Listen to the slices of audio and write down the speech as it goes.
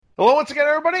Hello once again,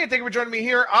 everybody, and thank you for joining me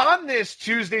here on this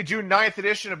Tuesday, June 9th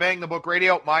edition of Bang the Book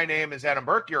Radio. My name is Adam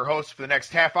Burke, your host for the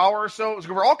next half hour or so. We'll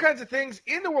cover all kinds of things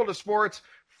in the world of sports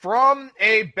from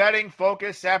a betting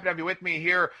focus. Happy to have you with me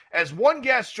here as one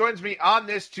guest joins me on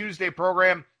this Tuesday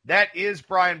program. That is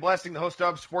Brian Blessing, the host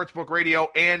of Sportsbook Radio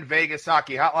and Vegas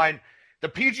Hockey Hotline. The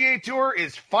PGA Tour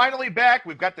is finally back.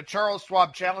 We've got the Charles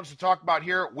Schwab Challenge to talk about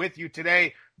here with you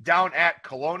today down at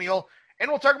Colonial. And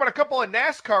we'll talk about a couple of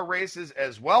NASCAR races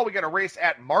as well. We got a race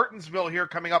at Martinsville here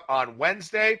coming up on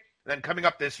Wednesday. And then coming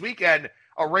up this weekend,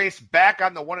 a race back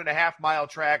on the 1.5 mile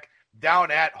track down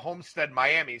at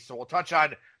Homestead-Miami. So we'll touch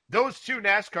on those two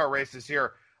NASCAR races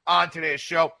here on today's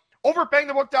show. Over at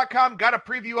BangTheBook.com, got a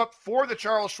preview up for the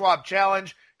Charles Schwab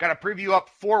Challenge. Got a preview up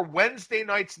for Wednesday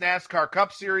night's NASCAR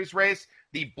Cup Series race,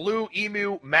 the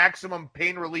Blue-Emu Maximum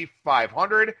Pain Relief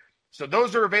 500. So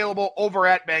those are available over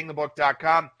at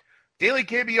BangTheBook.com. Daily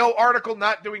KBO article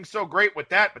not doing so great with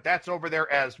that, but that's over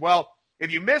there as well.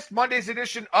 If you missed Monday's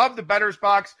edition of the Bettor's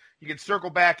Box, you can circle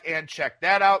back and check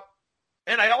that out.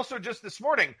 And I also just this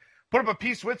morning put up a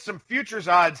piece with some futures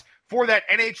odds for that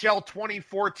NHL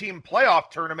 2014 playoff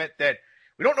tournament that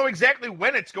we don't know exactly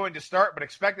when it's going to start, but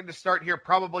expected to start here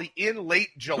probably in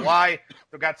late July.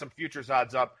 So got some futures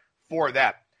odds up for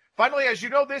that. Finally, as you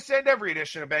know, this and every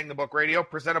edition of Bang the Book Radio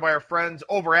presented by our friends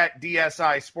over at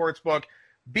DSI Sportsbook.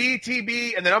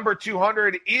 BTB and the number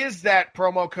 200 is that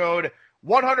promo code.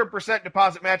 100%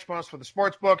 deposit match bonus for the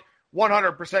Sportsbook,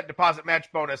 100% deposit match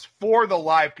bonus for the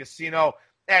live casino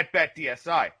at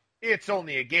BetDSI. It's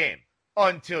only a game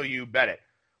until you bet it.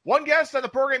 One guest on the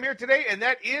program here today, and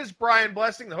that is Brian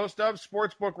Blessing, the host of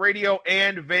Sportsbook Radio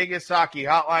and Vegas Hockey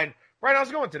Hotline. Brian, how's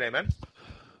it going today, man?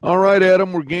 All right,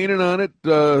 Adam, we're gaining on it.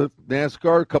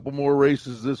 NASCAR, a couple more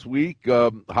races this week.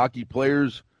 Hockey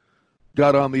players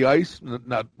got on the ice,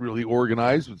 not really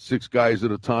organized, but 6 guys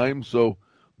at a time, so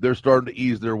they're starting to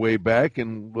ease their way back,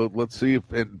 and let's see if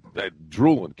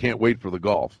drooling. Can't wait for the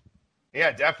golf.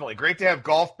 Yeah, definitely. Great to have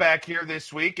golf back here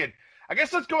this week, and I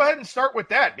guess let's go ahead and start with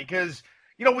that because,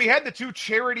 you know, we had the 2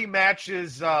 charity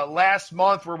matches last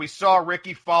month where we saw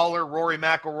Ricky Fowler, Rory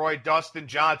McIlroy, Dustin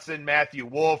Johnson, Matthew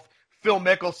Wolff, Phil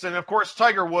Mickelson, and of course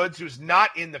Tiger Woods, who's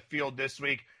not in the field this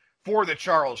week for the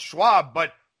Charles Schwab,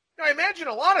 but I imagine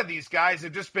a lot of these guys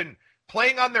have just been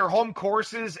playing on their home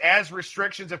courses as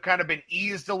restrictions have kind of been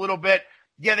eased a little bit.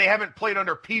 Yeah, they haven't played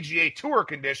under PGA Tour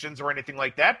conditions or anything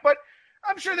like that, but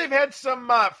I'm sure they've had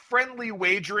some friendly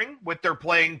wagering with their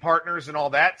playing partners and all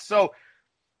that. So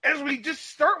as we just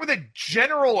start with a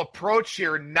general approach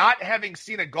here, not having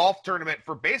seen a golf tournament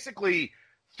for basically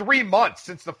 3 months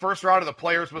since the first round of the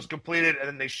Players was completed and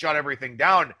then they shut everything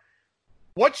down,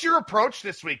 what's your approach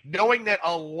this week, knowing that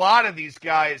a lot of these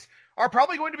guys are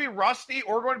probably going to be rusty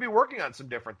or going to be working on some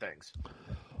different things?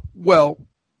 Well,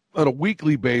 on a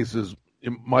weekly basis,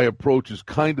 my approach is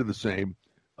kind of the same,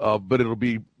 but it'll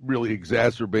be really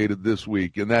exacerbated this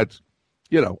week. And that's,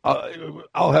 you know,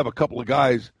 I'll have a couple of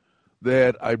guys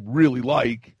that I really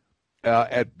like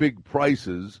at big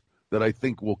prices that I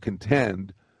think will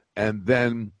contend, and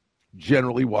then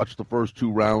generally watch the first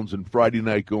 2 rounds, and Friday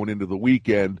night going into the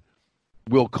weekend,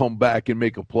 we'll come back and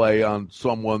make a play on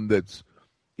someone that's,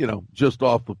 you know, just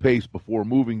off the pace before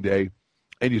moving day,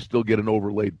 and you still get an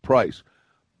overlaid price.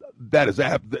 That is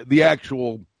the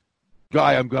actual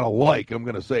guy I'm going to like. I'm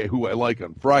going to say who I like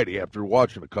on Friday after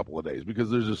watching a couple of days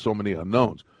because there's just so many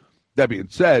unknowns. That being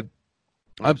said,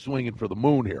 I'm swinging for the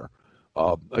moon here.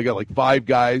 I got like 5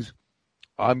 guys.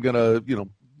 I'm going to, you know,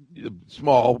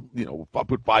 small, you know, I'll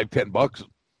put $5-10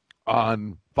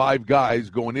 on 5 guys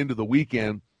going into the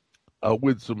weekend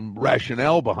with some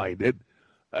rationale behind it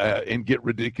and get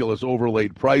ridiculous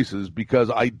overlaid prices, because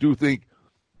I do think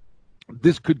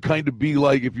this could kind of be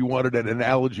like, if you wanted an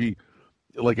analogy,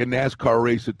 like a NASCAR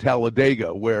race at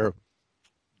Talladega, where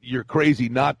you're crazy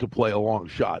not to play a long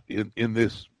shot in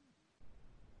this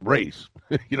race.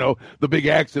 You know, the big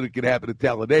accident can happen at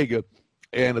Talladega,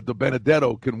 and the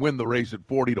Benedetto can win the race at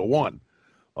 40-1.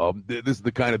 This is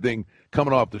the kind of thing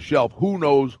coming off the shelf. Who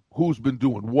knows who's been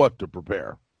doing what to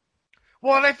prepare?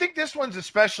 Well, and I think this one's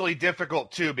especially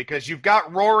difficult, too, because you've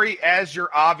got Rory as your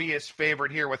obvious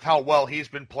favorite here with how well he's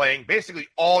been playing basically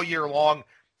all year long.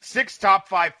 6 top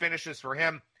 5 finishes for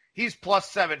him. He's plus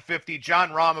 750. John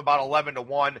Rahm about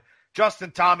 11-1. Justin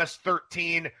Thomas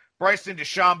 13. Bryson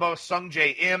DeChambeau,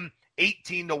 Sungjae Im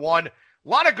 18-1. A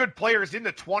lot of good players in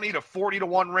the 20 to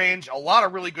 40-1 range. A lot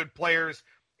of really good players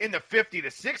in the 50 to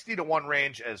 60-1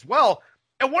 range as well.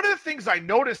 And one of the things I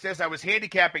noticed as I was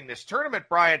handicapping this tournament,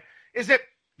 Brian, is that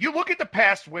you look at the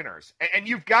past winners, and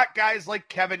you've got guys like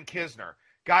Kevin Kisner,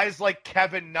 guys like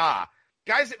Kevin Na,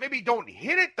 guys that maybe don't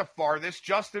hit it the farthest,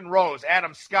 Justin Rose,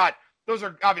 Adam Scott, those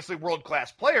are obviously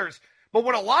world-class players. But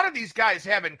what a lot of these guys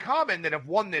have in common that have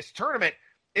won this tournament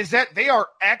is that they are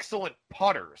excellent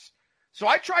putters. So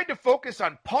I tried to focus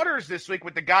on putters this week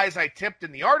with the guys I tipped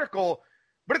in the article,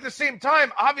 but at the same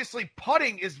time, obviously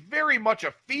putting is very much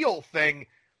a feel thing.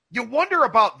 You wonder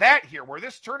about that here, where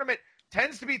this tournament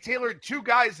tends to be tailored to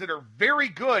guys that are very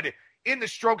good in the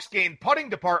strokes gained putting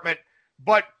department.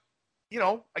 But,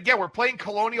 again, we're playing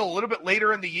Colonial a little bit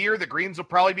later in the year. The greens will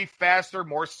probably be faster,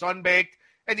 more sun-baked,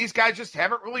 and these guys just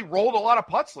haven't really rolled a lot of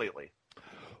putts lately.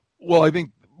 Well, I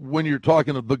think when you're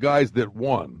talking of the guys that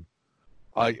won,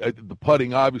 the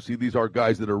putting, obviously, these are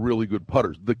guys that are really good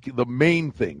putters. The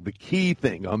main thing, the key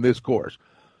thing on this course,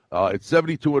 it's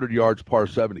 7,200 yards, par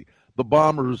 70. The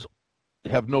Bombers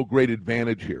have no great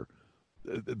advantage here.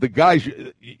 The guys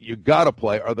you got to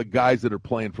play are the guys that are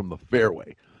playing from the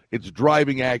fairway. It's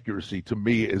driving accuracy, to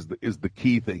me, is the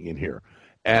key thing in here.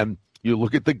 And you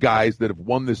look at the guys that have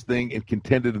won this thing and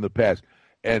contended in the past,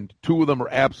 and two of them are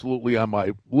absolutely on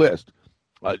my list.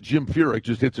 Jim Furyk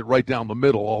just hits it right down the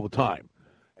middle all the time.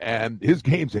 And his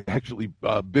game's actually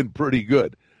been pretty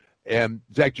good. And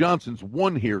Zach Johnson's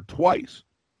won here twice.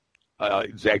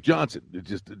 Zach Johnson,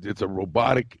 it's a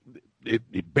robotic,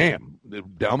 bam,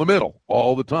 down the middle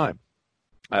all the time.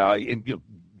 And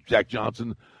Zach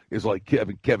Johnson is like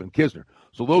Kevin Kisner.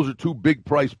 So those are two big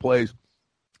price plays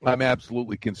I'm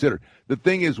absolutely considered. The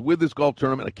thing is, with this golf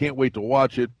tournament, I can't wait to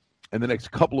watch it in the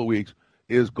next couple of weeks,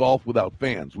 is golf without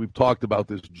fans. We've talked about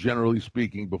this, generally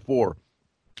speaking, before.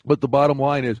 But the bottom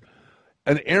line is,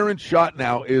 an errant shot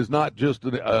now is not just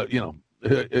an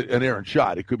errant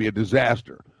shot. It could be a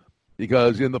disaster,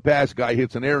 because in the past, guy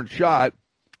hits an errant shot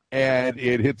and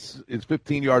it's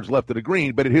 15 yards left of the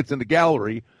green, but it hits in the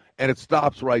gallery and it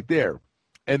stops right there.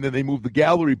 And then they move the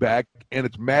gallery back and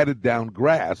it's matted down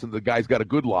grass, and the guy's got a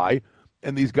good lie,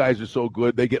 and these guys are so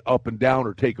good they get up and down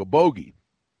or take a bogey.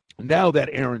 Now that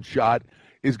errant shot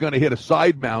is going to hit a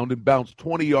side mound and bounce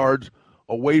 20 yards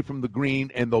away from the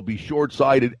green, and they'll be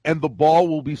short-sided, and the ball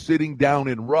will be sitting down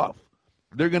in rough.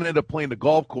 They're going to end up playing the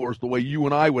golf course the way you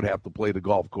and I would have to play the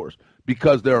golf course,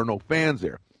 because there are no fans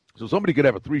there. So somebody could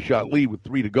have a 3-shot lead with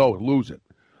 3 to go and lose it.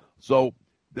 So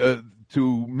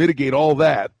to mitigate all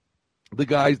that, the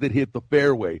guys that hit the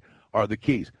fairway are the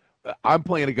keys. I'm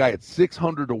playing a guy at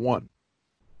 600 to 1.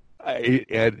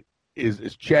 And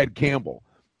is Chad Campbell.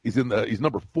 He's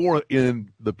number 4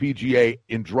 in the PGA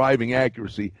in driving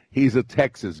accuracy. He's a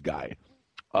Texas guy.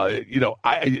 This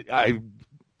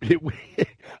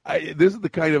is the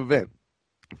kind of event.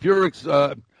 Furyk's.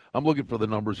 I'm looking for the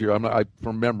numbers here. I'm not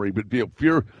from memory, but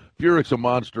Furyk's a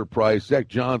monster price. Zach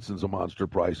Johnson's a monster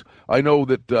price. I know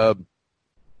that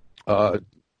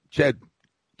Chad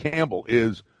Campbell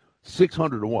is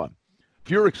 600 to 1.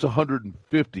 Furyk's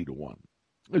 150 to 1.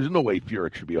 There's no way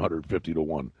Furyk should be 150 to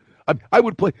 1. I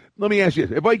would play. Let me ask you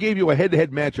this: if I gave you a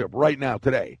head-to-head matchup right now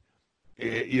today,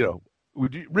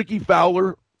 would you, Ricky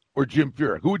Fowler or Jim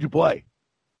Furyk? Who would you play?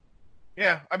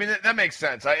 Yeah, I mean, that makes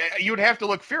sense. You would have to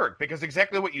look Furyk, because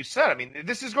exactly what you said. I mean,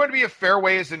 this is going to be a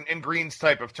fairways and greens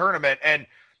type of tournament, and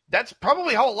that's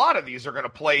probably how a lot of these are going to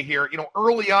play here,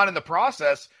 early on in the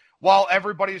process, while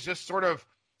everybody's just sort of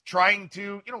trying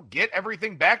to, get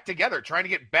everything back together, trying to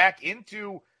get back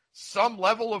into some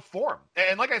level of form.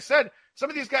 And like I said, some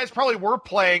of these guys probably were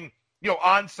playing,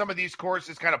 on some of these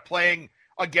courses, kind of playing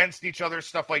against each other,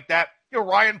 stuff like that.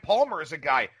 Ryan Palmer is a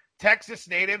guy, Texas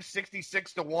native,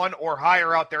 66 to 1 or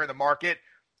higher out there in the market.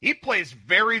 He plays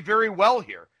very, very well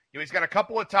here. He's got a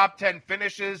couple of top 10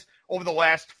 finishes over the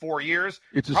last 4 years.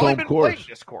 It's his home course. Playing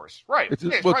this course, right? It's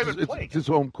his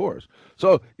home course.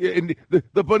 So, and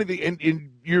the funny thing,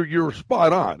 and you're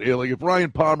spot on. Like, if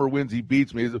Ryan Palmer wins, he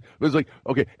beats me. It's like,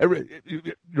 okay,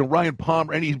 Ryan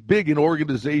Palmer, and he's big in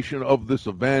organization of this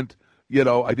event.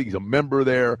 I think he's a member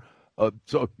there.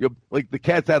 So, like, the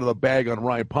cat's out of the bag on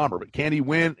Ryan Palmer, but can he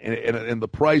win? And the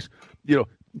price, the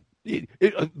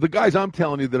guys I'm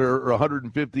telling you that are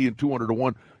 150 and 200 to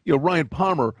 1, Ryan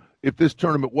Palmer, if this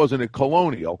tournament wasn't at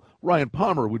Colonial, Ryan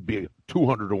Palmer would be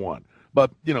 200 to 1. But,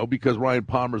 because Ryan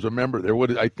Palmer's a member there,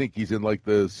 I think he's in like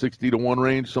the 60 to 1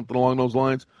 range, something along those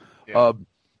lines. Yeah.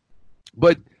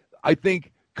 But I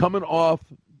think coming off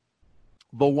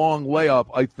the long layoff,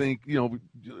 I think,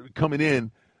 coming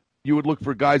in, you would look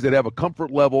for guys that have a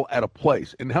comfort level at a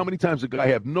place. And how many times a guy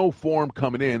have no form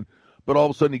coming in, but all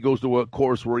of a sudden he goes to a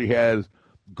course where he has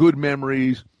good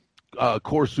memories,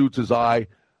 course suits his eye.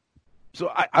 So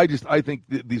I think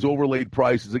these overlaid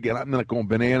prices, again, I'm not going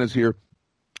bananas here,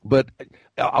 but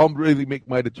I'll really make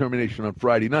my determination on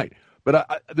Friday night.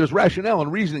 But there's rationale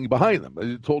and reasoning behind them.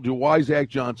 I told you why Zach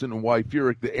Johnson and why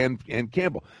Furyk and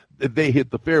Campbell, they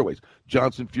hit the fairways.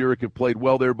 Johnson, Furyk have played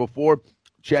well there before.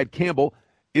 Chad Campbell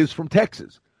is from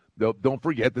Texas. Don't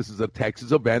forget, this is a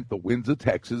Texas event. The winds of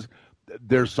Texas.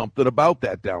 There's something about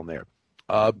that down there.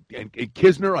 And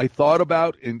Kisner, I thought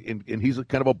about, and he's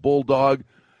kind of a bulldog,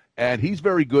 and he's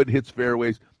very good, hits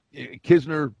fairways.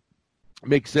 Kisner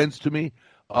makes sense to me.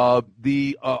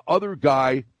 The other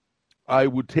guy I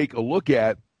would take a look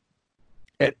at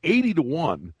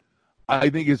 80-1, I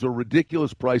think is a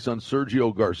ridiculous price on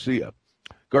Sergio Garcia.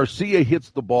 Garcia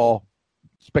hits the ball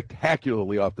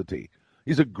spectacularly off the tee.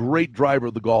 He's a great driver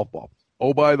of the golf ball.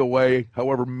 Oh, by the way,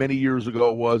 however many years ago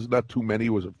it was, not too many,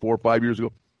 was it 4 or 5 years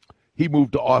ago? He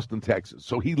moved to Austin, Texas.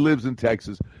 So he lives in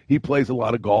Texas. He plays a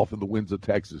lot of golf in the winds of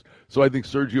Texas. So I think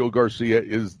Sergio Garcia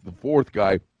is the fourth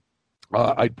guy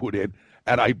I'd put in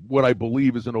at what I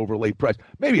believe is an overlaid price.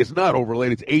 Maybe it's not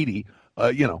overlaid. It's 80.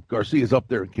 Garcia's up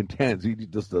there and contends. He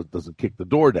just doesn't kick the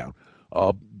door down.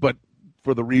 But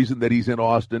for the reason that he's in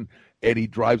Austin and he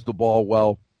drives the ball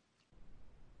well,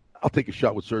 I'll take a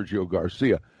shot with Sergio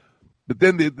Garcia. But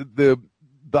then the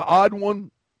odd one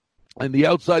and the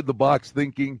outside the box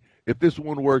thinking, if this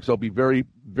one works, I'll be very,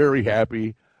 very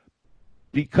happy.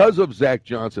 Because of Zach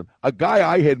Johnson, a guy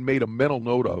I had made a mental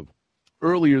note of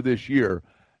earlier this year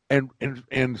and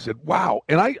said, wow.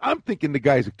 And I'm thinking the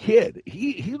guy's a kid.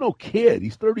 He's no kid.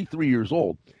 He's 33 years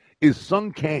old, is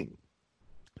Sung Kang.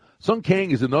 Sung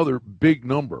Kang is another big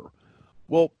number.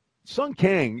 Well, Sung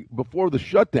Kang, before the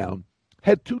shutdown,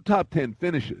 had 2 top 10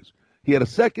 finishes. He had a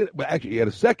second,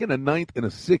 a ninth, and a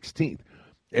 16th.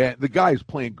 And the guy is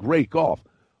playing great golf.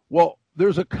 Well,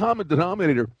 there's a common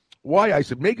denominator. Why I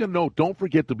said, make a note, don't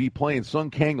forget to be playing Sung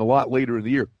Kang a lot later in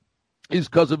the year, is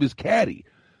because of his caddy.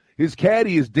 His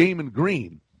caddy is Damon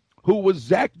Green, who was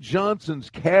Zach Johnson's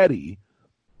caddy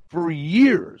for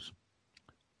years.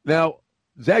 Now,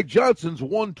 Zach Johnson's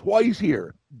won twice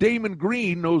here. Damon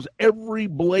Green knows every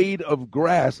blade of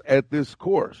grass at this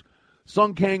course.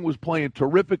 Sung Kang was playing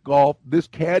terrific golf. This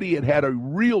caddy had a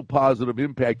real positive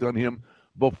impact on him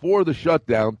before the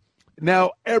shutdown.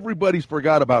 Now, everybody's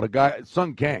forgot about a guy,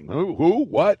 Sung Kang. Who?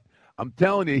 What? I'm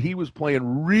telling you, he was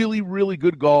playing really, really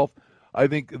good golf. I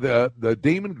think the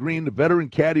Damon Green, the veteran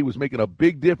caddy, was making a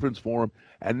big difference for him.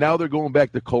 And now they're going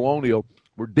back to Colonial,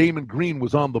 where Damon Green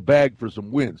was on the bag for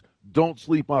some wins. Don't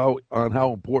sleep out on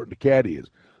how important the caddy is.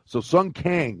 So Sung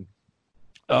Kang,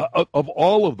 of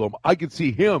all of them, I could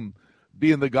see him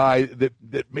being the guy that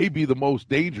may be the most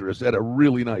dangerous at a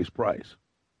really nice price.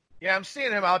 Yeah, I'm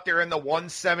seeing him out there in the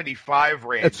 175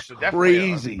 range. That's so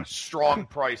crazy. A strong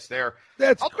price there.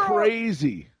 That's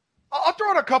crazy. I'll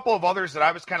throw out a couple of others that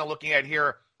I was kind of looking at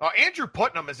here. Andrew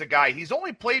Putnam is a guy. He's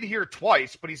only played here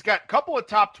twice, but he's got a couple of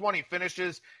top 20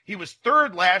 finishes. He was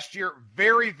third last year.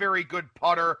 Very, very good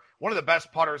putter. One of the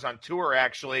best putters on tour,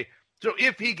 actually. So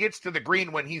if he gets to the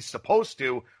green when he's supposed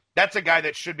to, that's a guy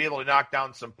that should be able to knock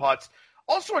down some putts.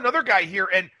 Also another guy here,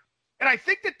 and I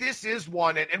think that this is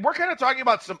one, and we're kind of talking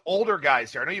about some older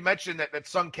guys here. I know you mentioned that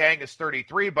Sung Kang is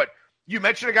 33, but you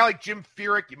mentioned a guy like Jim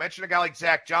Furyk. You mentioned a guy like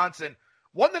Zach Johnson.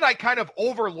 One that I kind of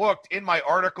overlooked in my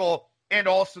article and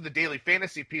also the daily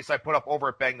fantasy piece I put up over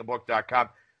at BangTheBook.com.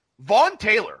 Vaughn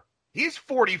Taylor, he's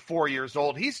 44 years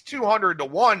old. He's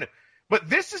 200-1, but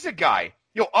this is a guy,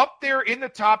 up there in the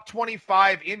top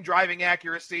 25 in driving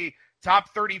accuracy, top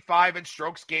 35 in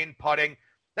strokes gained putting.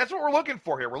 That's what we're looking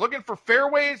for here. We're looking for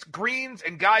fairways, greens,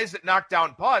 and guys that knock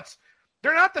down putts.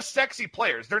 They're not the sexy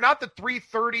players. They're not the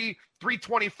 330,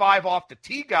 325 off the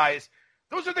tee guys.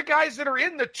 Those are the guys that are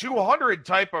in the 200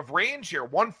 type of range here,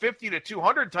 150 to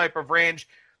 200 type of range,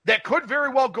 that could very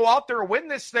well go out there and win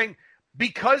this thing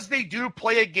because they do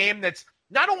play a game that's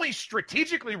not only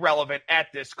strategically relevant at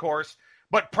this course,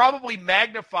 but probably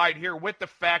magnified here with the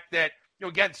fact that,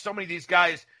 again, so many of these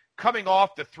guys coming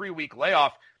off the 3-week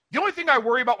layoff. The only thing I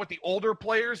worry about with the older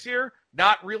players here,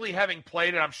 not really having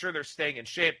played, and I'm sure they're staying in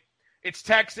shape, it's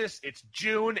Texas, it's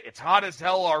June, it's hot as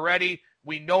hell already.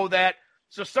 We know that.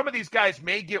 So some of these guys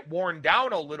may get worn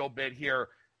down a little bit here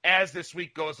as this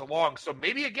week goes along. So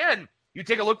maybe, again, you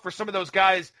take a look for some of those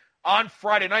guys on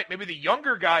Friday night, maybe the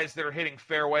younger guys that are hitting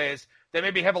fairways that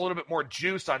maybe have a little bit more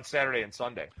juice on Saturday and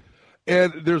Sunday.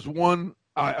 And there's one,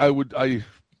 I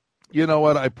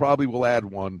probably will add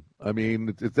one. I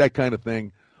mean, it's that kind of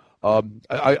thing.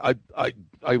 I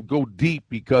go deep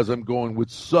because I'm going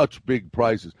with such big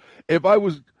prices. If I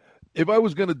was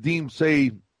going to deem,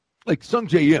 say, like Sung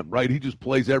Jae Im, right? He just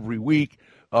plays every week.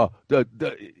 If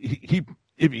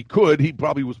he could, he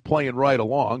probably was playing right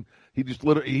along.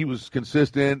 He was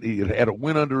consistent. He had a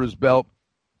win under his belt.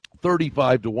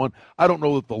 35-1. I don't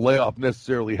know that the layoff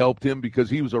necessarily helped him because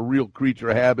he was a real creature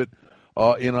of habit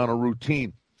in on a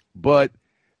routine. But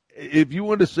if you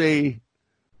want to say,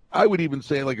 I would even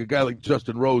say like a guy like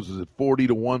Justin Rose is at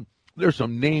 40-1. There's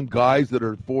some named guys that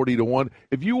are 40-1.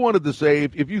 If you wanted to say,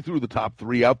 if you threw the top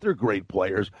three out, they're great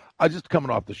players. I just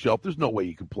coming off the shelf. There's no way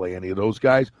you can play any of those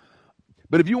guys.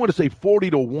 But if you want to say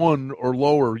 40-1 or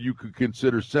lower, you could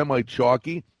consider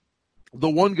semi-chalky. The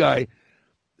one guy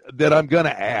that I'm going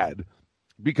to add,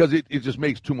 because it just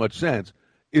makes too much sense,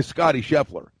 is Scotty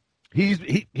Scheffler. He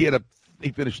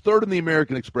finished third in the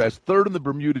American Express, third in the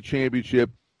Bermuda Championship.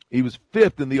 He was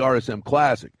fifth in the RSM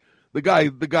Classic. The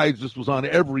guy just was on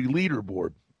every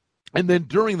leaderboard. And then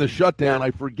during the shutdown,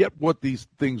 I forget what these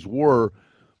things were.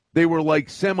 They were like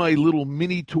semi-little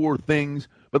mini-tour things,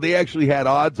 but they actually had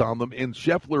odds on them. And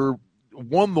Scheffler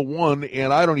won the one,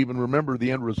 and I don't even remember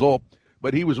the end result,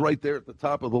 but he was right there at the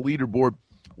top of the leaderboard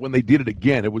when they did it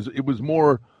again. It was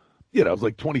more, it was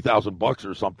like $20,000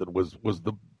 or something was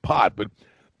the pot. But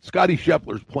Scotty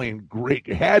Scheffler's playing great,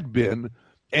 had been,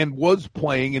 and was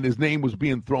playing, and his name was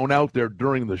being thrown out there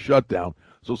during the shutdown.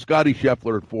 So Scotty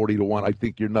Scheffler at 40-1, I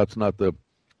think you're nuts not to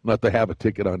have a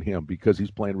ticket on him because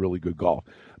he's playing really good golf.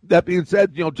 That being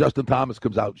said, Justin Thomas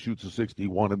comes out, shoots a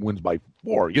 61, and wins by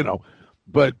 4,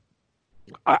 But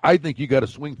I think you got to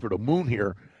swing for the moon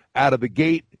here out of the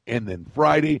gate, and then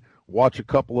Friday, watch a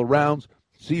couple of rounds,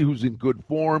 see who's in good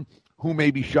form, who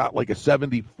maybe shot like a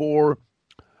 74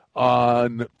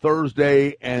 on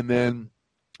Thursday, and then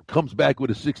comes back with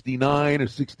a 69 or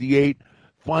 68,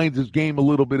 finds his game a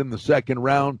little bit in the second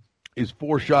round, is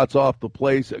 4 shots off the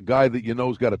place, a guy that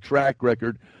has got a track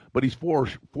record, but he's four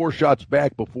shots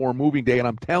back before moving day. And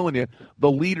I'm telling you,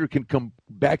 the leader can come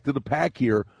back to the pack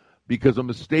here because a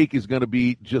mistake is going to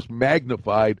be just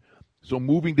magnified. So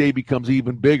moving day becomes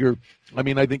even bigger. I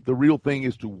mean, I think the real thing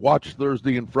is to watch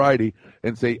Thursday and Friday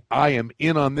and say, I am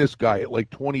in on this guy at like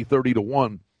 20,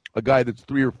 30-1, a guy that's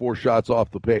 3 or 4 shots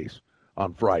off the pace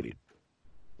on Friday.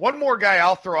 One more guy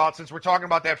I'll throw out since we're talking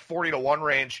about that 40-1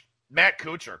 range, Matt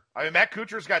Kuchar. I mean, Matt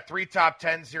Kuchar's got 3 top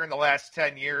 10s here in the last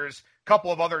 10 years, a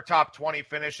couple of other top 20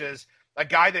 finishes, a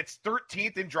guy that's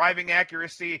 13th in driving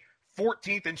accuracy,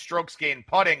 14th in strokes gained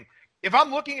putting. If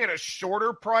I'm looking at a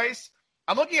shorter price,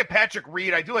 I'm looking at Patrick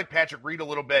Reed. I do like Patrick Reed a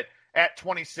little bit at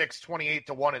 26,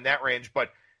 28-1 in that range, but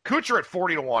Kuchar at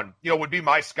 40-1, would be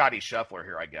my Scotty Scheffler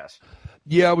here, I guess.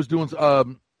 Yeah, I was doing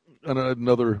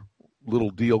another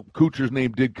little deal. Kuchar's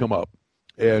name did come up,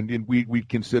 and we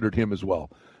considered him as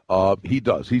well. He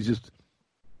does. He's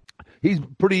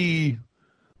pretty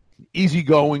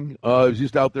easygoing. He's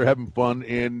just out there having fun,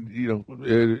 and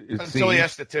until he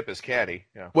has to tip his caddy.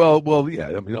 Yeah. Well, yeah.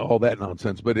 I mean, all that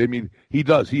nonsense, but I mean, he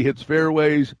does. He hits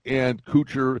fairways, and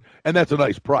Kuchar, and that's a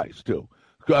nice price too.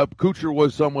 Kuchar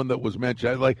was someone that was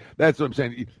mentioned. Like that's what I'm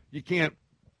saying. You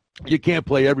can't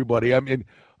play everybody. I mean,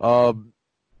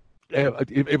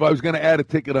 if I was going to add a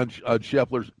ticket on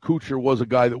Scheffler, Kuchar was a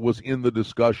guy that was in the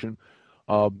discussion.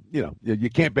 You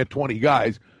can't bet 20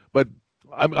 guys, but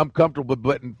I'm comfortable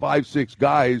betting 5-6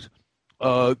 guys.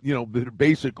 That are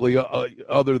basically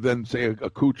other than say a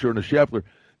Kuchar and a Scheffler.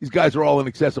 These guys are all in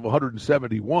excess of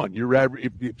 171. Your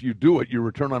average, if you do it, your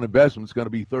return on investment is going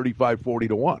to be 35,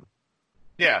 40-1.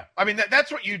 Yeah, I mean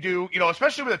that's what you do.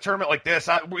 Especially with a tournament like this.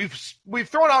 We've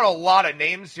thrown out a lot of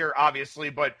names here,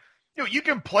 obviously, but you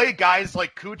can play guys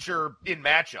like Kuchar in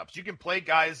matchups. You can play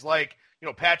guys like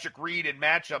Patrick Reed in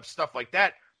matchups, stuff like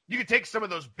that. You can take some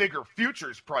of those bigger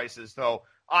futures prices, though,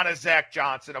 on a Zach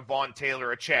Johnson, a Vaughn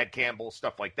Taylor, a Chad Campbell,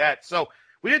 stuff like that. So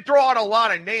we did throw out a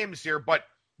lot of names here, but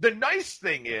the nice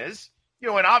thing is,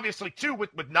 and obviously, too,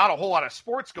 with not a whole lot of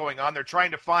sports going on, they're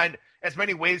trying to find as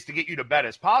many ways to get you to bet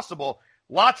as possible.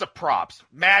 Lots of props,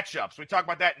 matchups. We talk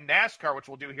about that in NASCAR, which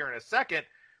we'll do here in a second,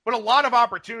 but a lot of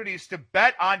opportunities to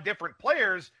bet on different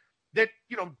players that,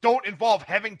 don't involve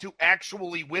having to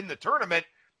actually win the tournament.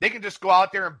 They can just go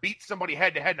out there and beat somebody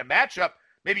head-to-head in a matchup,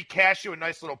 maybe cash you a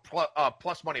nice little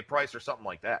plus money price or something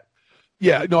like that.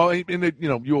 Yeah, no, and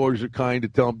you always are kind to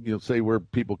tell them, say where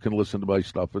people can listen to my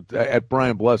stuff. At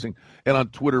Brian Blessing, and on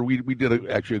Twitter, we did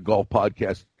actually a golf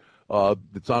podcast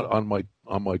that's on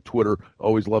my Twitter.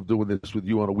 Always love doing this with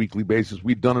you on a weekly basis.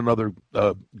 We've done another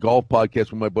golf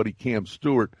podcast with my buddy Cam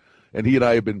Stewart, and he and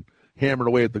I have been hammering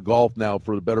away at the golf now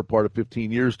for the better part of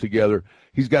 15 years together.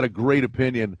 He's got a great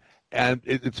opinion. And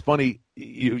it's funny,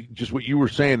 just what you were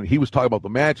saying, he was talking about the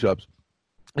matchups.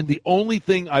 And the only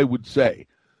thing I would say,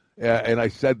 and I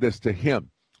said this to him,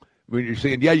 when you're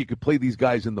saying, yeah, you could play these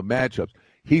guys in the matchups,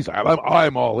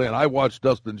 I'm all in. I watched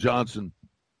Dustin Johnson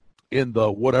in the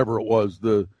whatever it was,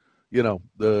 the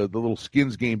little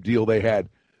skins game deal they had.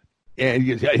 and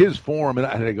his form, and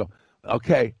I go,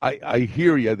 okay, I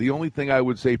hear you. The only thing I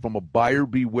would say from a buyer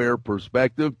beware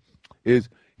perspective is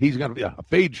he's going to be a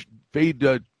fade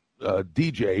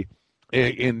DJ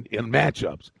in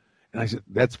matchups. And I said,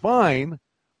 that's fine.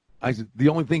 I said, the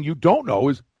only thing you don't know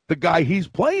is the guy he's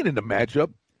playing in the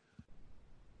matchup.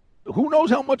 Who knows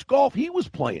how much golf he was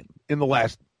playing in the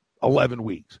last 11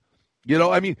 weeks?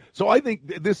 So I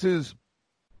think this is,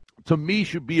 to me,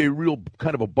 should be a real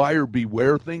kind of a buyer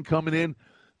beware thing coming in.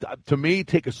 To me,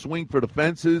 take a swing for the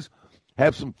fences,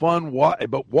 have some fun,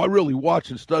 but really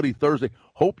watch and study Thursday.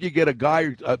 Hope you get a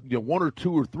guy, one or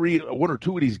two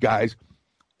of these guys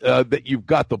that you've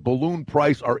got the balloon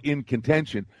price are in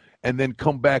contention, and then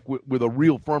come back with a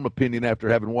real firm opinion after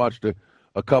having watched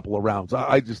a couple of rounds.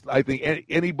 I think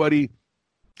anybody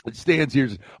that stands here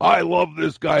says, I love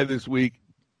this guy this week,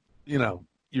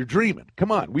 you're dreaming.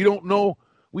 Come on, we don't know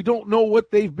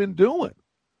what they've been doing.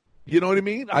 You know what I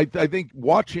mean? I think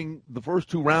watching the first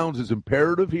two rounds is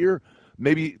imperative here.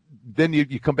 Maybe then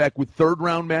you come back with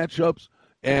third-round matchups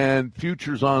and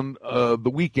futures on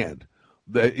the weekend.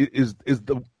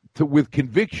 With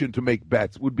conviction to make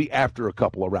bets would be after a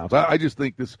couple of rounds. I just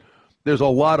think there's a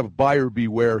lot of buyer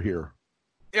beware here.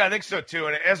 Yeah, I think so, too.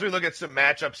 And as we look at some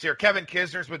matchups here, Kevin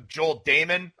Kisner's with Joel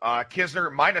Damon.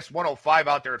 Kisner minus 105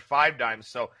 out there at 5 dimes.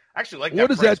 So I actually like that. What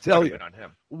does that tell you? On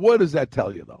him. What does that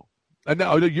tell you, though? And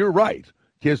now you're right.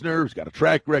 Kisner's got a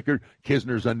track record.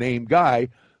 Kisner's a named guy.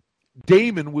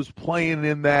 Damon was playing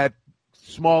in that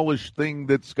smallish thing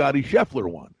that Scotty Scheffler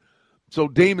won. So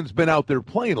Damon's been out there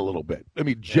playing a little bit. I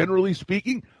mean, generally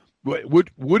speaking,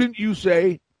 wouldn't you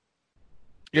say,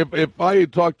 if I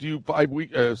had talked to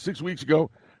you 6 weeks ago,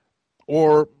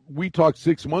 or we talked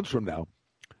 6 months from now,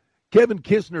 Kevin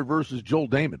Kisner versus Joel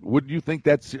Damon, wouldn't you think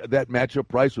that matchup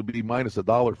price would be minus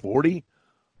 $1.40?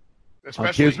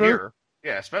 Especially here.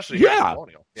 Yeah, especially here at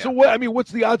Colonial. Yeah. So,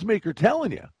 what's the odds maker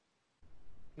telling you?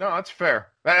 No, that's fair.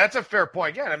 That's a fair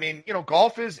point. Yeah, I mean,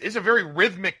 golf is a very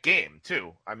rhythmic game,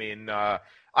 too. I mean, I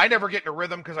never get in a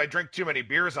rhythm because I drink too many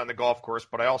beers on the golf course,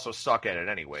 but I also suck at it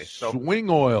anyway. So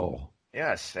swing oil.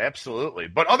 Yes, absolutely.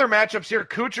 But other matchups here,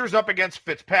 Kuchar's up against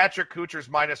Fitzpatrick. Kuchar's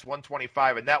minus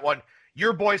 125 in that one.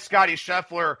 Your boy Scotty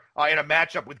Scheffler in a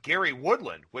matchup with Gary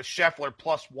Woodland with Scheffler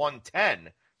plus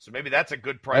 110. So maybe that's a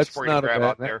good price for you to grab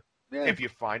out there if you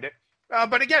find it.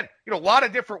 But again, a lot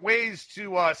of different ways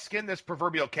to skin this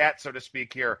proverbial cat, so to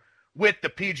speak, here with the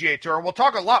PGA Tour. And we'll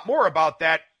talk a lot more about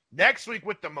that next week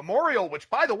with the Memorial, which,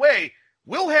 by the way,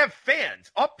 will have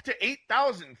fans, up to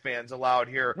 8,000 fans allowed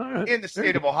here in the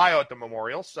state of Ohio at the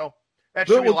Memorial. So that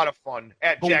should be a lot of fun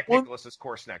at Jack Nicklaus's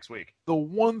course next week. The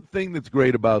one thing that's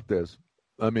great about this,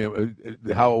 why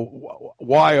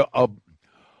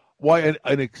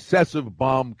an excessive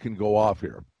bomb can go off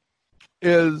here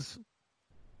is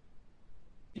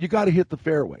you got to hit the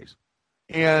fairways.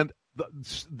 And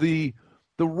the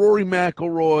Rory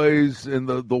McIlroys and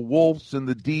the Wolves and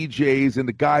the DJs and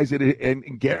the guys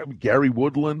and Gary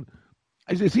Woodland.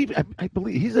 I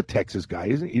believe he's a Texas guy,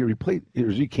 isn't he? He played, or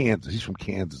is he Kansas? He's from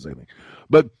Kansas, I think.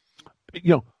 But,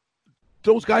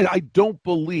 those guys I don't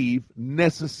believe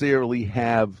necessarily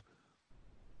have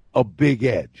a big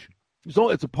edge. So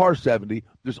it's a par 70.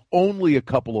 There's only a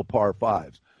couple of par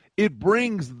 5s. It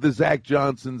brings the Zach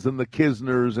Johnsons and the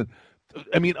Kisners and,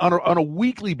 on a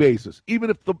weekly basis, even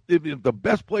if the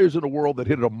best players in the world that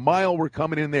hit it a mile were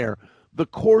coming in there, the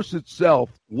course itself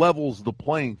levels the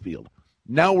playing field.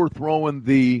 Now we're throwing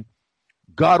the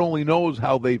God only knows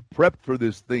how they've prepped for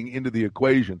this thing into the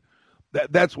equation.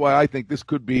 That's why I think this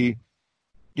could be,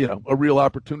 a real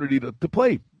opportunity to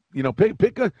play.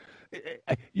 Pick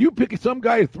some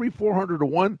guy at 300-400 to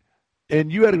 1,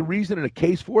 and you had a reason and a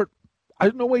case for it. I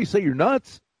don't know why you say you're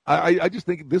nuts. I just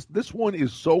think this one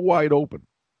is so wide open.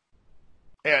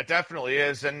 Yeah, it definitely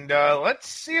is. And let's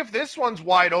see if this one's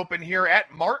wide open here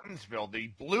at Martinsville.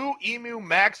 The Blue-Emu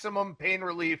Maximum Pain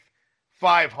Relief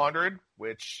 500,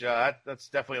 which that's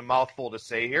definitely a mouthful to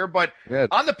say here. But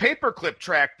on the paperclip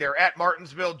track there at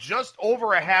Martinsville, just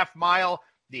over a half mile,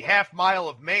 the half mile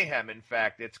of mayhem, in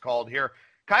fact, it's called here.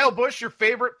 Kyle Busch, your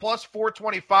favorite, plus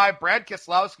 425. Brad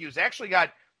Keselowski, who's actually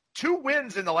got 2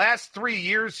 wins in the last 3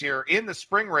 years here in the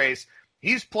spring race.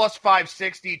 He's plus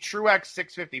 560. Truex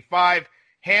 655.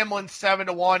 Hamlin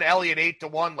 7-1. Elliott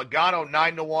 8-1. Logano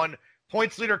 9-1.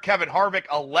 Points leader Kevin Harvick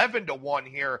 11-1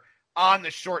 here on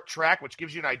the short track, which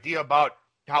gives you an idea about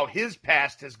how his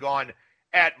past has gone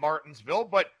at Martinsville.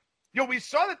 But we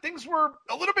saw that things were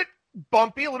a little bit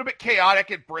bumpy, a little bit chaotic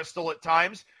at Bristol at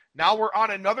times. Now we're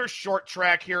on another short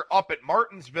track here up at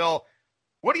Martinsville.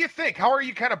 What do you think? How are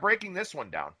you kind of breaking this one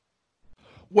down?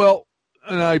 Well,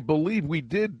 And I believe we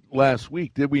did last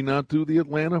week. Did we not do the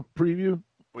Atlanta preview?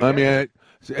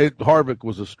 Harvick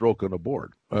was a stroke on the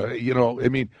board.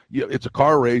 It's a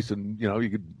car race, and you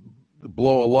could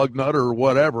blow a lug nut or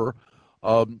whatever.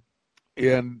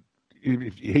 And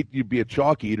if you hate you'd be a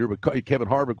chalk eater, but Kevin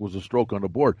Harvick was a stroke on the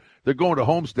board. They're going to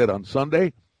Homestead on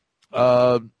Sunday.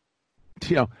 I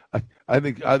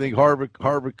think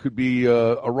Harvick could be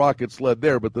a rocket sled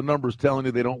there, but the numbers telling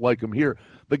you they don't like him here.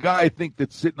 The guy I think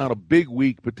that's sitting on a big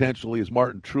week potentially is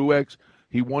Martin Truex.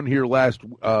 He won here last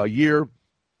year.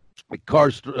 The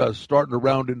car's starting to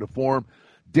round into form.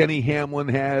 Denny Hamlin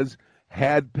has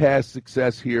had past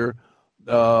success here,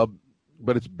 but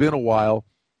it's been a while.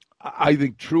 I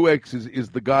think Truex is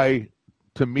the guy,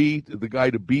 to me, the guy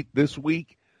to beat this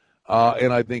week.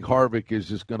 And I think Harvick is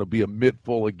just going to be a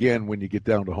mittful again when you get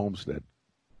down to Homestead.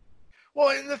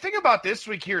 Well, and the thing about this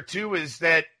week here, too, is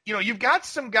that, you've got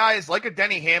some guys like a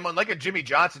Denny Hamlin, like a Jimmy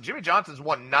Johnson. Jimmy Johnson's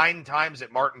won 9 times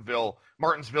at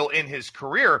Martinsville in his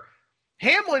career.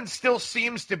 Hamlin still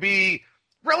seems to be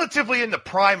relatively in the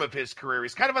prime of his career.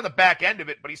 He's kind of on the back end of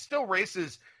it, but he still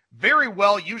races very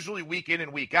well, usually week in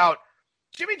and week out.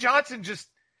 Jimmy Johnson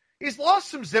he's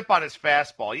lost some zip on his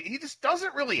fastball. He just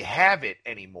doesn't really have it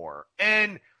anymore.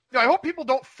 And I hope people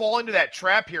don't fall into that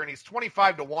trap here, and he's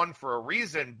 25-1 for a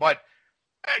reason. But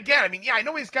again, I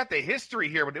know he's got the history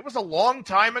here, but it was a long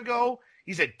time ago.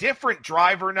 He's a different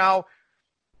driver now.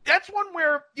 That's one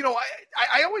where,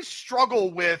 I always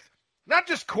struggle with not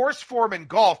just course form in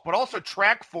golf, but also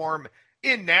track form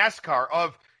in NASCAR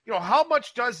of, how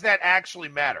much does that actually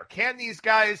matter? Can these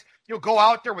guys, go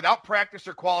out there without practice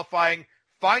or qualifying,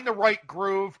 find the right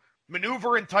groove,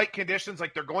 maneuver in tight conditions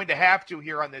like they're going to have to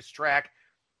here on this track?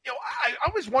 I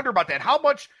always wonder about that. How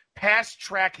much past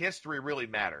track history really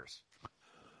matters?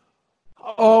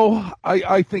 Oh,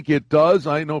 I think it does.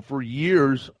 I know for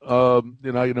years, I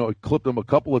clipped them a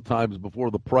couple of times before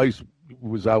the price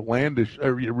was outlandish. It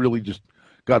really just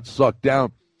got sucked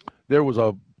down. There was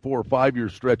a 4 or 5 year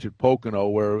stretch at Pocono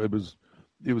where it was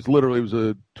literally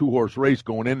a 2-horse race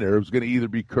going in there. It was going to either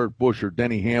be Kurt Busch or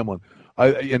Denny Hamlin.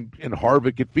 And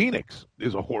Harvick at Phoenix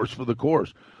is a horse for the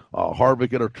course.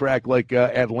 Harvick at a track like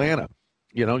Atlanta.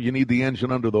 You need the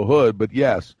engine under the hood. But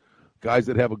yes, guys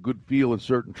that have a good feel in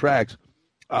certain tracks.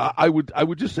 I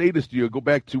would just say this to you. Go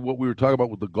back to what we were talking about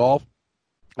with the golf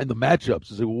and the matchups.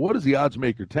 And say, well, what is the odds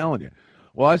maker telling you?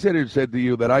 Well, I said to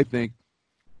you that I think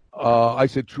I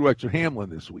said Truex or Hamlin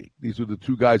this week. These are the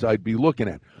two guys I'd be looking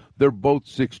at. They're both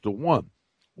 6-1.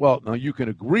 Well, now you can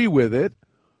agree with it,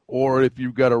 or if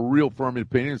you've got a real firm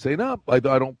opinion, say no. I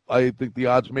don't. I think the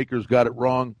odds makers got it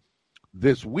wrong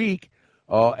this week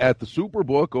at the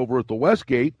Superbook over at the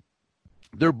Westgate.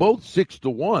 They're both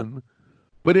 6-1,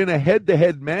 but in a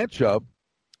head-to-head matchup,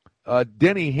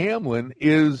 Denny Hamlin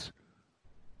is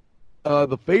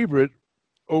the favorite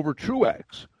over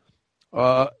Truex.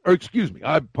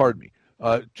 Pardon me.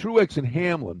 Truex and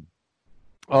Hamlin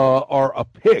are a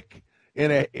pick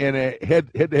in a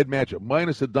head-to-head matchup,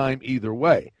 minus a dime either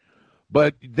way.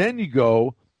 But then you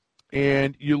go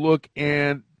and you look,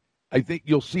 and I think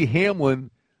you'll see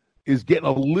Hamlin is getting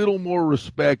a little more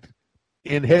respect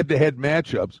in head-to-head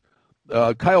matchups.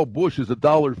 Kyle Busch is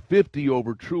 $1.50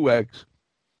 over Truex.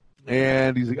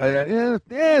 And he's like,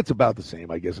 it's about the same,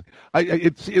 I guess.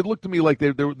 It looked to me like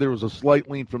there was a slight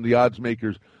lean from the odds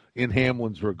makers in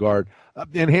Hamlin's regard.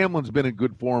 And Hamlin's been in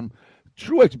good form.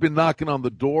 Truex been knocking on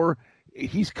the door.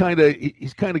 He's kind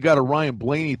of got a Ryan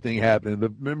Blaney thing happening.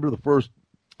 Remember the first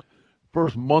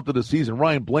month of the season,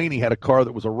 Ryan Blaney had a car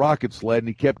that was a rocket sled, and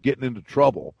he kept getting into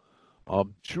trouble.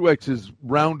 Truex is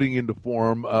rounding into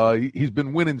form. He's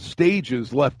been winning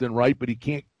stages left and right, but he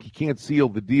can't seal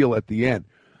the deal at the end.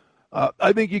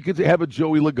 I think you could have a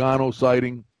Joey Logano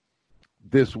sighting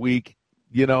this week.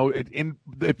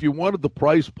 If you wanted the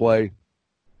price play,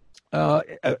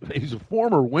 he's a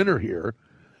former winner here,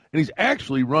 and he's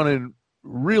actually running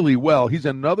really well. He's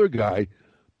another guy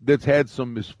that's had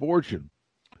some misfortune.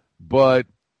 But,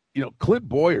 Clint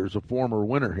Boyer's a former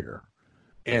winner here,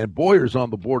 and Boyer's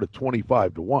on the board at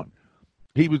 25-1.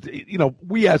 He was,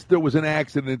 we asked, there was an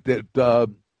accident at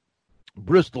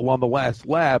Bristol on the last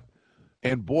lap,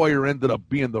 and Boyer ended up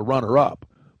being the runner-up.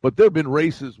 But there have been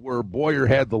races where Boyer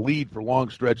had the lead for long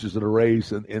stretches of the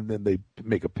race, and then they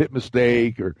make a pit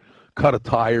mistake or cut a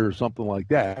tire or something like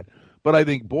that. But I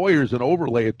think Boyer's an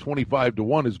overlay at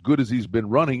 25-1, as good as he's been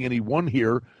running, and he won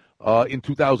here in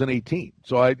 2018.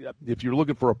 So if you're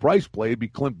looking for a price play, it'd be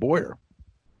Clint Boyer.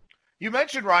 You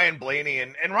mentioned Ryan Blaney,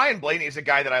 and Ryan Blaney is a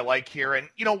guy that I like here. And,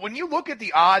 when you look at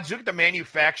the odds, look at the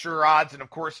manufacturer odds, and,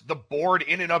 of course, the board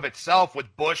in and of itself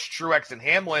with Busch, Truex, and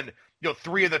Hamlin,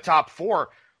 3 of the top 4.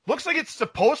 looks like it's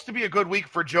supposed to be a good week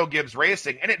for Joe Gibbs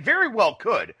Racing, and it very well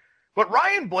could. But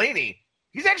Ryan Blaney,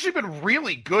 he's actually been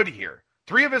really good here.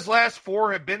 3 of his last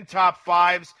 4 have been top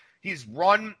 5s. He's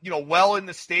run, well in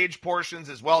the stage portions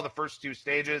as well, the first 2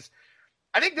 stages.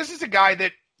 I think this is a guy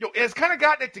that, has kind of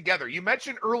gotten it together. You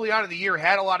mentioned early on in the year,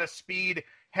 had a lot of speed,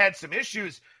 had some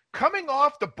issues. Coming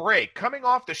off the break, coming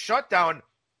off the shutdown,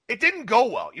 it didn't go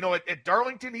well. At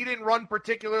Darlington, he didn't run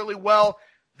particularly well.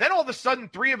 Then all of a sudden,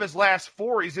 3 of his last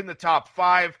 4, he's in the top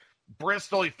 5.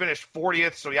 Bristol, he finished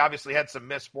 40th, so he obviously had some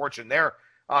misfortune there.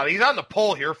 He's on the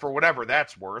pole here for whatever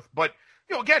that's worth. But,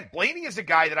 again, Blaney is a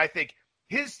guy that I think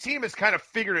his team has kind of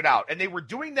figured it out. And they were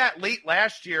doing that late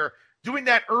last year, doing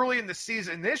that early in the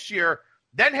season this year,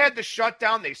 then had the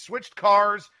shutdown. They switched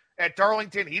cars at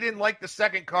Darlington. He didn't like the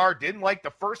second car, didn't like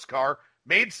the first car,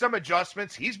 made some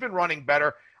adjustments. He's been running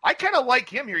better. I kind of like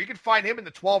him here. You can find him in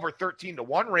the 12 or 13 to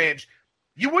 1 range.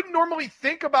 You wouldn't normally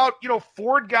think about,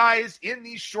 Ford guys in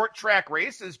these short track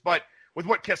races, but with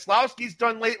what Keselowski's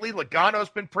done lately, Logano's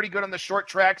been pretty good on the short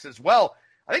tracks as well.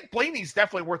 I think Blaney's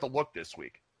definitely worth a look this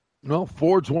week. Well,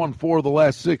 Ford's won 4 of the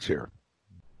last 6 here.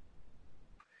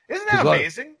 Isn't that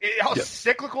amazing? How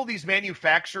cyclical these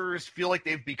manufacturers feel like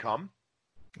they've become?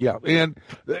 Yeah, and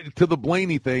to the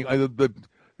Blaney thing,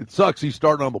 it sucks he's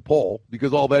starting on the pole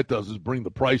because all that does is bring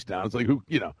the price down. It's like,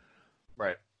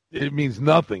 right. It means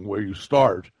nothing where you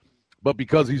start. But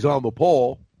because he's on the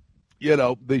pole,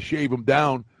 they shave him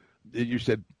down. You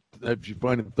said if you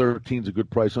find 13 is a good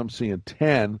price, I'm seeing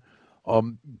 10.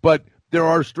 But there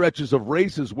are stretches of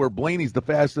races where Blaney's the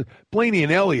fastest. Blaney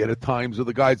and Elliott at times are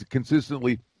the guys that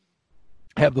consistently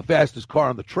have the fastest car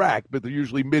on the track, but they're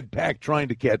usually mid-pack trying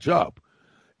to catch up.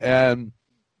 And,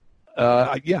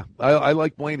 I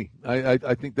like Blaney.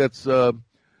 I think that's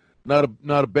not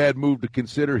a bad move to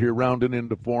consider here, rounding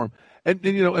into form. And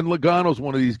Logano's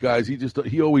one of these guys.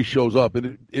 He always shows up.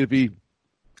 And if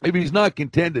he's not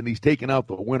contending, he's taking out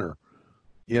the winner,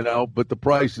 but the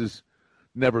price is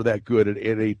never that good at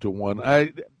 8 to 1.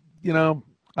 I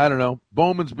don't know.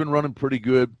 Bowman's been running pretty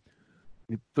good.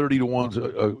 30 to 1's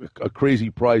a crazy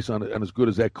price on as good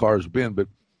as that car's been, but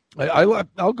I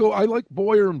like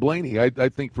Boyer and Blaney. I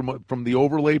think from the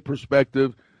overlay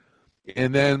perspective,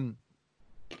 and then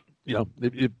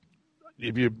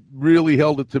if you really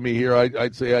held it to me here,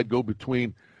 I'd say I'd go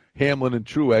between Hamlin and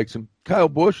Truex, and Kyle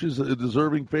Busch is a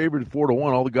deserving favorite at 4 to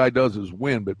 1. All the guy does is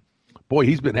win, but boy,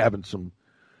 he's been having some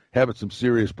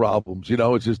serious problems.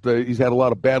 It's just he's had a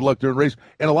lot of bad luck during the race,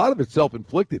 and a lot of it's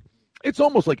self-inflicted. It's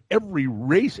almost like every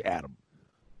race, Adam,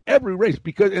 every race,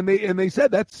 because and they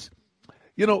said that's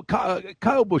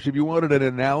Kyle Busch. If you wanted an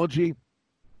analogy,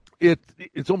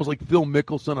 it's almost like Phil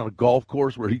Mickelson on a golf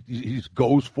course where he just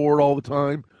goes for it all the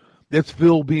time. That's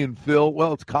Phil being Phil.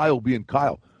 Well, it's Kyle being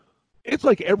Kyle. It's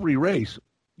like every race,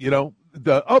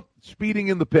 speeding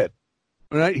in the pit,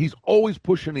 right? He's always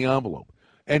pushing the envelope.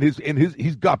 And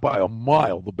he's got by a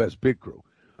mile the best pit crew.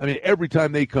 I mean, every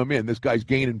time they come in, this guy's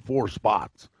gaining 4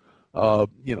 spots.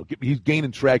 He's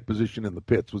gaining track position in the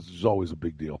pits, which is always a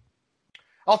big deal.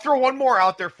 I'll throw one more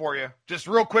out there for you, just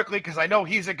real quickly, because I know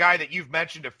he's a guy that you've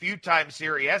mentioned a few times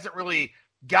here. He hasn't really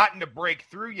gotten to break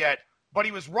through yet, but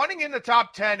he was running in the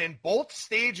top 10 in both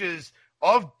stages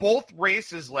of both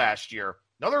races last year.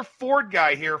 Another Ford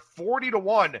guy here, 40 to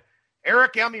 1.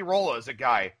 Eric Almirola is a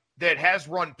guy that has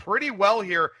run pretty well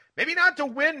here. Maybe not to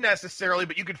win necessarily,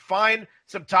 but you could find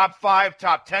some top 5,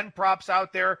 top 10 props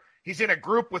out there. He's in a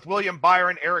group with William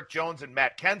Byron, Eric Jones, and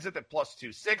Matt Kenseth at plus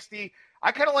 260.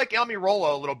 I kind of like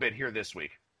Almirola a little bit here this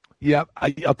week. Yeah,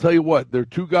 I'll tell you what. There are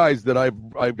 2 guys that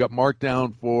I've got marked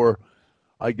down for,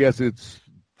 I guess it's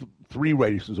 3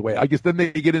 races away. I guess then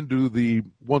they get into the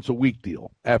once-a-week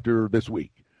deal after this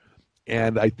week.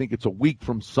 And I think it's a week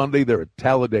from Sunday. They're at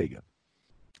Talladega.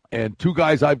 And 2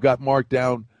 guys I've got marked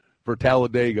down for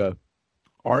Talladega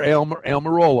are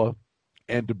Almirola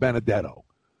and DiBenedetto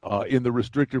in the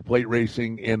restrictor plate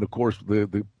racing, and, of course,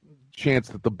 the chance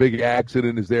that the big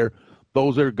accident is there.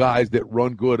 Those are guys that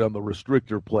run good on the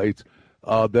restrictor plates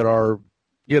that are,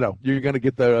 you're going to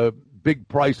get the big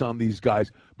price on these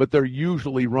guys, but they're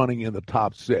usually running in the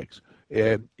top 6.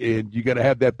 And you got to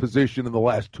have that position in the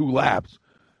last 2 laps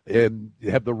and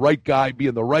have the right guy be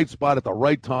in the right spot at the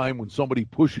right time when somebody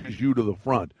pushes you to the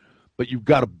front. But you've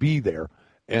got to be there.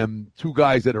 And 2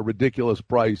 guys at a ridiculous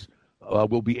price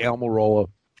will be Almirola,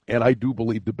 and I do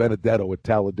believe DiBenedetto at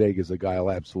Talladega is a guy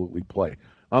I'll absolutely play.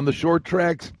 On the short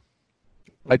tracks,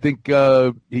 I think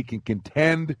he can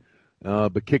contend,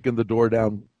 but kicking the door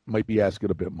down might be asking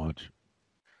a bit much.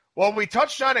 Well, we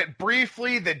touched on it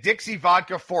briefly, the Dixie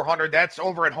Vodka 400. That's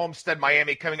over at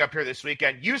Homestead-Miami coming up here this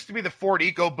weekend. Used to be the Ford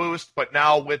EcoBoost, but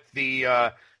now with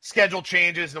the schedule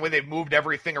changes and the way they've moved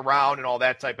everything around and all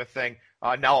that type of thing.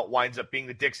 Now it winds up being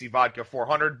the Dixie Vodka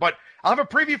 400. But I'll have a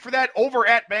preview for that over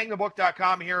at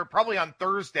BangTheBook.com here probably on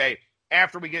Thursday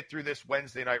after we get through this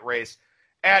Wednesday night race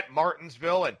at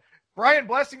Martinsville. And Brian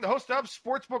Blessing, the host of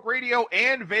Sportsbook Radio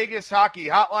and Vegas Hockey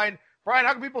Hotline. Brian,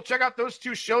 how can people check out those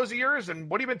two shows of yours, and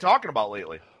what have you been talking about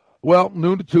lately? Well,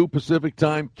 noon to 2 Pacific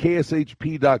time,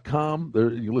 kshp.com.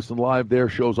 There, you listen live there.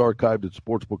 Shows archived at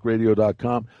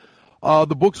sportsbookradio.com.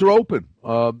 The books are open.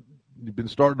 You've been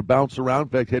starting to bounce around. In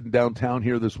fact, heading downtown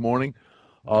here this morning.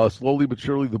 Slowly but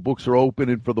surely, the books are open,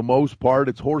 and for the most part,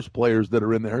 it's horse players that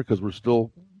are in there because we're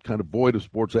still kind of void of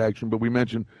sports action. But we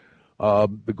mentioned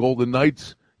the Golden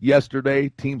Knights yesterday,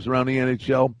 teams around the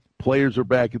NHL. Players are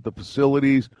back at the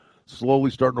facilities,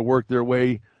 slowly starting to work their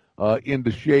way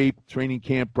into shape. Training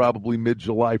camp probably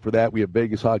mid-July for that. We have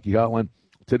Vegas Hockey Hotline.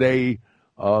 Today,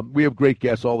 we have great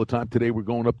guests all the time. Today we're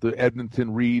going up to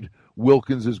Edmonton. Reed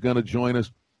Wilkins is going to join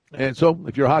us. And so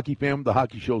if you're a hockey fan, the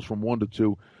hockey show's from 1 to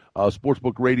 2.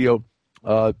 Sportsbook Radio.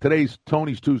 Today's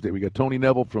Tony's Tuesday. We got Tony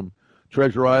Neville from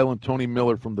Treasure Island, Tony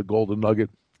Miller from the Golden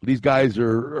Nugget. These guys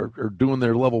are doing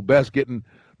their level best, getting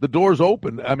the doors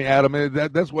open. I mean, Adam,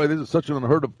 that's why this is such an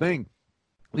unheard of thing.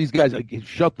 These guys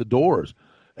shut the doors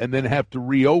and then have to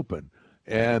reopen.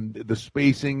 And the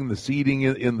spacing, the seating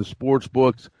in the sports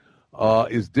books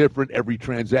is different. Every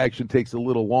transaction takes a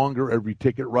little longer. Every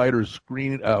ticket writer is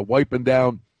wiping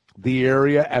down the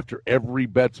area after every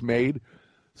bet's made.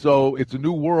 So it's a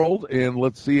new world, and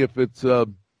let's see if it's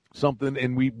something.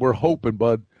 And we're hoping,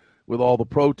 Bud, with all the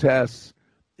protests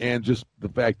and just the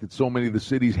fact that so many of the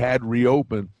cities had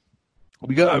reopened,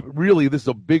 we got this is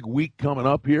a big week coming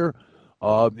up here.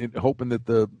 Hoping that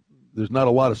there's not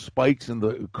a lot of spikes in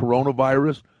the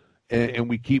coronavirus, and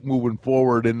we keep moving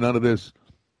forward, and none of this,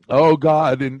 oh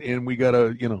God, and we got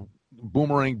to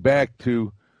boomerang back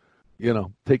to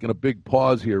taking a big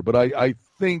pause here. But I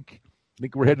think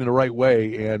we're heading the right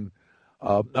way, and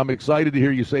I'm excited to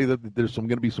hear you say that there's going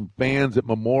to be some fans at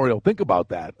Memorial. Think about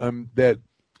that. That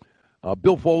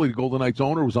Bill Foley, the Golden Knights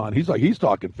owner, was on. He's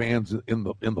talking fans in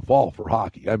the fall for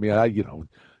hockey. I mean,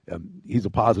 he's a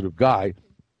positive guy.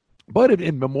 But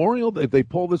in Memorial, if they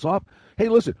pull this off, hey,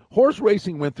 listen, horse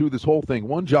racing went through this whole thing.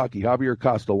 One jockey, Javier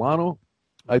Castellano,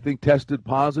 I think tested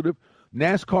positive.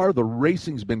 NASCAR, the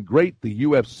racing's been great. The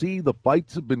UFC, the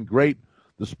fights have been great.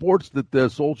 The sports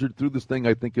that soldiered through this thing,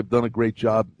 I think, have done a great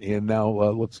job. And now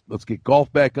let's get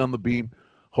golf back on the beam,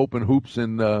 hoping hoops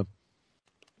and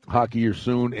hockey here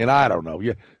soon. And I don't know.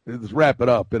 Yeah, let's wrap it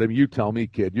up. But I mean, you tell me,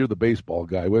 kid, you're the baseball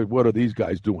guy. What are these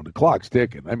guys doing? The clock's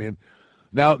ticking. I mean,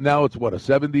 now it's what, a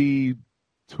 72,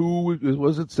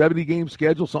 was it 70 game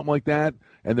schedule, something like that,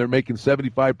 and they're making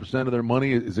 75% of their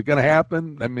money. Is it going to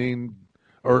happen? I mean,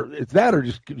 or it's that, or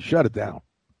just shut it down.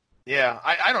 Yeah,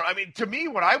 I don't. I mean, to me,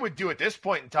 what I would do at this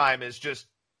point in time is just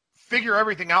figure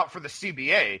everything out for the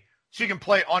CBA so you can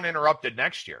play uninterrupted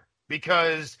next year,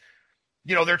 because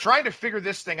they're trying to figure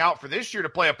this thing out for this year to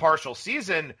play a partial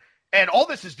season. And all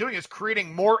this is doing is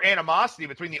creating more animosity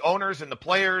between the owners and the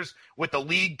players, with the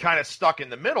league kind of stuck in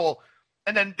the middle.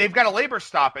 And then they've got a labor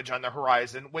stoppage on the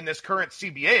horizon when this current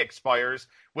CBA expires,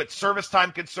 with service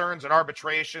time concerns and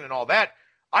arbitration and all that.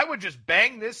 I would just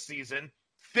bang this season,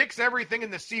 fix everything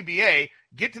in the CBA,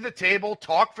 get to the table,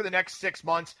 talk for the next 6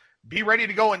 months, be ready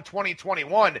to go in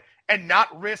 2021, and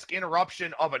not risk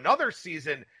interruption of another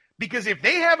season. Because if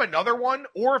they have another one,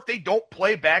 or if they don't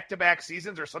play back-to-back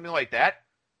seasons or something like that,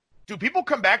 do people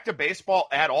come back to baseball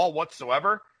at all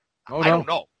whatsoever? Oh, no. I don't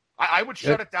know. I would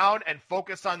shut it down and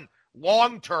focus on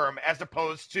long-term as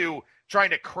opposed to trying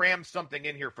to cram something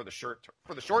in here for the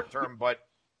short term, but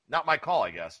not my call,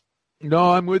 I guess.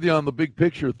 No, I'm with you on the big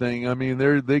picture thing. I mean,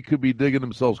 they could be digging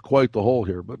themselves quite the hole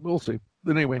here, but we'll see.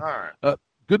 But anyway, all right.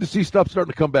 Good to see stuff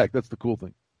starting to come back. That's the cool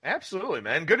thing. Absolutely,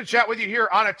 man. Good to chat with you here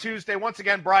on a Tuesday. Once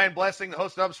again, Brian Blessing, the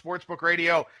host of Sportsbook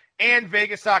Radio and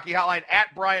Vegas Hockey Hotline,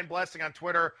 at Brian Blessing on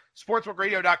Twitter,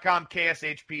 sportsbookradio.com,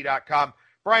 kshp.com.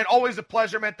 Brian, always a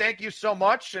pleasure, man. Thank you so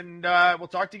much, and we'll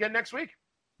talk to you again next week.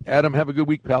 Adam, have a good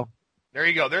week, pal. There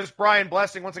you go. There's Brian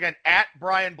Blessing, once again, at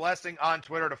Brian Blessing on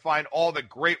Twitter, to find all the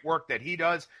great work that he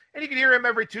does. And you can hear him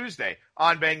every Tuesday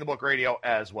on Bang the Book Radio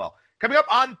as well. Coming up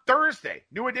on Thursday,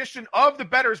 new edition of the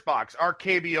Bettor's Box, our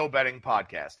KBO betting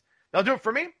podcast. That'll do it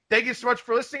for me. Thank you so much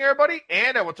for listening, everybody,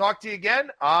 and I will talk to you again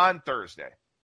on Thursday.